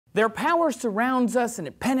Their power surrounds us and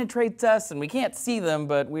it penetrates us, and we can't see them,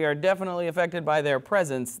 but we are definitely affected by their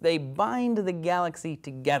presence. They bind the galaxy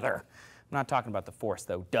together. I'm not talking about the Force,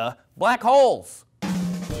 though. Duh. Black holes!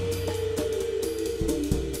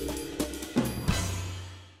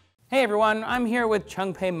 Hey everyone, I'm here with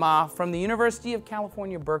Chung-Pei Ma from the University of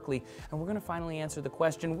California, Berkeley, and we're going to finally answer the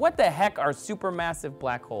question, what the heck are supermassive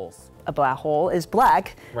black holes? A black hole is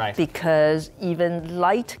black Right. because even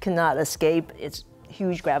light cannot escape its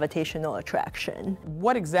huge gravitational attraction.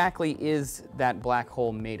 What exactly is that black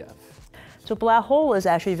hole made of? So black hole is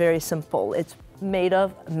actually very simple. It's made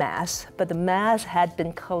of mass, but the mass had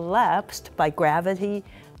been collapsed by gravity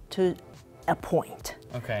to a point.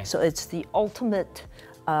 Okay. So it's the ultimate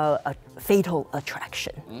a fatal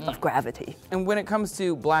attraction of gravity. And when it comes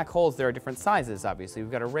to black holes, there are different sizes, obviously.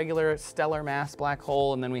 We've got a regular stellar mass black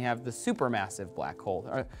hole, and then we have the supermassive black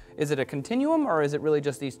hole. Is it a continuum, or is it really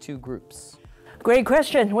just these two groups? Great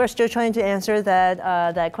question. We're still trying to answer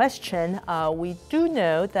that question. We do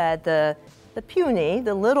know that the puny,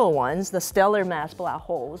 the little ones, the stellar mass black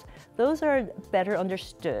holes, those are better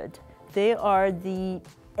understood. They are the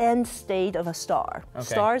end state of a star. Okay.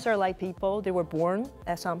 Stars are like people. They were born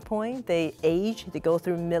at some point, they age, they go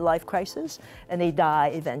through midlife crisis, and they die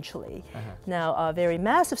eventually. Now, very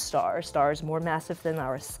massive stars more massive than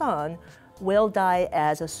our sun, will die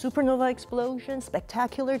as a supernova explosion,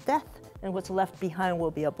 spectacular death, and what's left behind will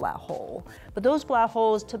be a black hole. But those black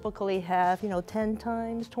holes typically have, 10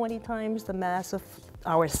 times, 20 times the mass of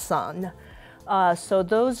our sun. So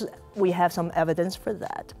those, we have some evidence for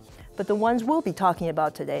that. But the ones we'll be talking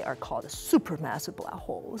about today are called supermassive black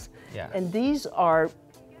holes. Yeah. And these are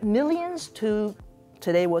millions to,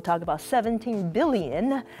 today we'll talk about 17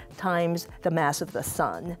 billion times the mass of the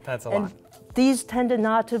sun. That's a lot. These tended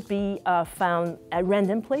not to be found at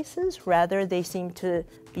random places. Rather, they seem to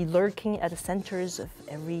be lurking at the centers of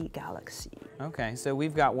every galaxy. Okay, so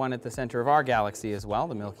we've got one at the center of our galaxy as well,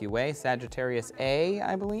 the Milky Way, Sagittarius A,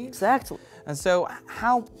 I believe. Exactly. And so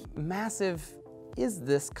how massive is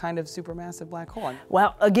this kind of supermassive black hole?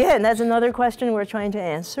 Well, again, that's another question we're trying to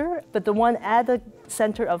answer. But the one at the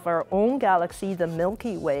center of our own galaxy, the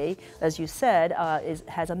Milky Way, as you said,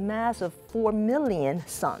 has a mass of 4 million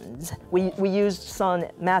suns. We use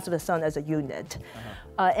mass of the sun as a unit.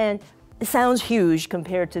 And it sounds huge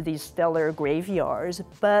compared to these stellar graveyards,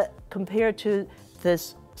 but compared to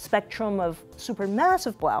this spectrum of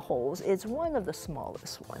supermassive black holes, it's one of the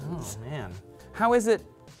smallest ones. Oh man. How is it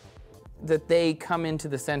that they come into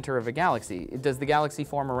the center of a galaxy? Does the galaxy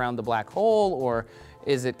form around the black hole, or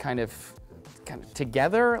is it kind of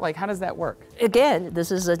together? Like, how does that work? Again,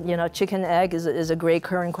 this is a, chicken egg is a great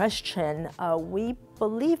current question. We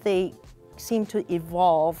believe they seem to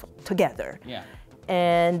evolve together. Yeah.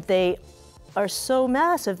 And they are so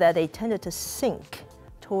massive that they tended to sink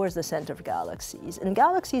towards the center of galaxies. And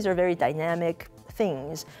galaxies are very dynamic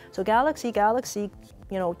things. So galaxy,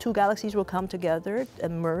 two galaxies will come together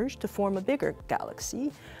and merge to form a bigger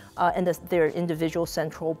galaxy. And their individual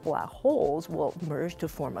central black holes will merge to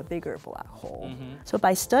form a bigger black hole. So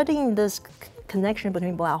by studying this connection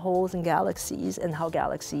between black holes and galaxies and how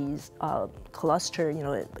galaxies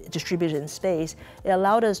cluster, distributed in space, it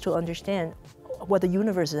allowed us to understand what the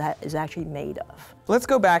universe is actually made of. Let's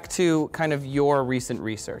go back to kind of your recent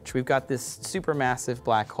research. We've got this supermassive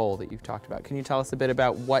black hole that you've talked about. Can you tell us a bit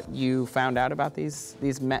about what you found out about these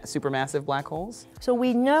supermassive black holes? So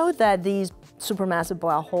we know that these supermassive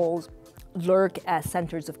black holes lurk at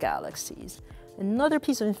centers of galaxies. Another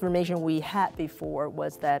piece of information we had before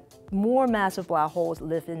was that more massive black holes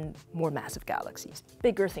live in more massive galaxies.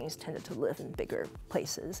 Bigger things tended to live in bigger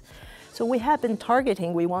places. So we have been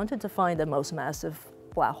targeting, we wanted to find the most massive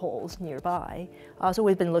black holes nearby. So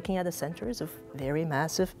we've been looking at the centers of very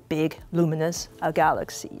massive, big, luminous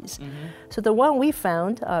galaxies. So the one we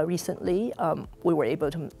found recently, we were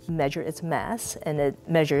able to measure its mass, and it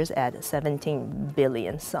measures at 17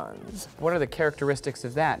 billion suns. What are the characteristics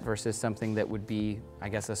of that versus something that would be, I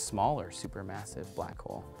guess, a smaller supermassive black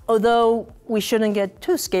hole? Although we shouldn't get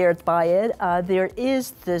too scared by it, there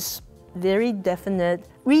is this very definite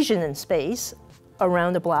region in space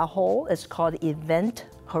around the black hole. It's called event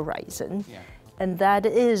horizon. Yeah. And that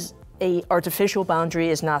is an artificial boundary.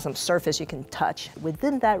 It's not some surface you can touch.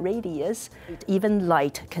 Within that radius, even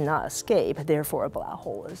light cannot escape. Therefore, a black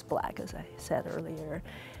hole is black, as I said earlier.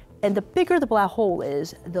 And the bigger the black hole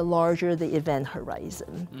is, the larger the event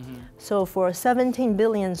horizon. So for a 17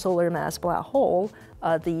 billion solar mass black hole,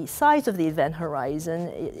 the size of the event horizon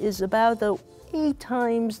is about 8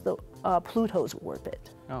 times the Pluto's orbit.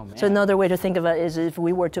 Oh, man. So another way to think of it is if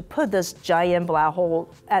we were to put this giant black hole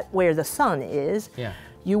at where the sun is,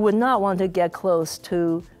 you would not want to get close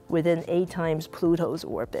to within 8 times Pluto's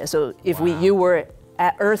orbit. So if you were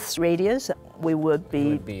at Earth's radius, we would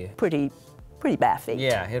be pretty bad fate.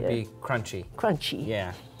 Yeah, it'd be crunchy. Crunchy.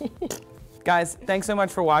 Yeah. Guys, thanks so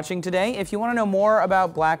much for watching today. If you want to know more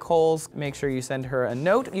about black holes, make sure you send her a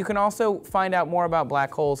note. You can also find out more about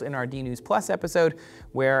black holes in our D News Plus episode,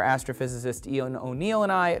 where astrophysicist Ian O'Neill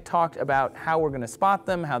and I talked about how we're going to spot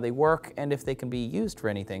them, how they work, and if they can be used for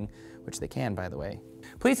anything, which they can, by the way.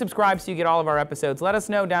 Please subscribe so you get all of our episodes. Let us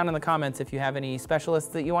know down in the comments if you have any specialists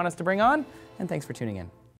that you want us to bring on, and thanks for tuning in.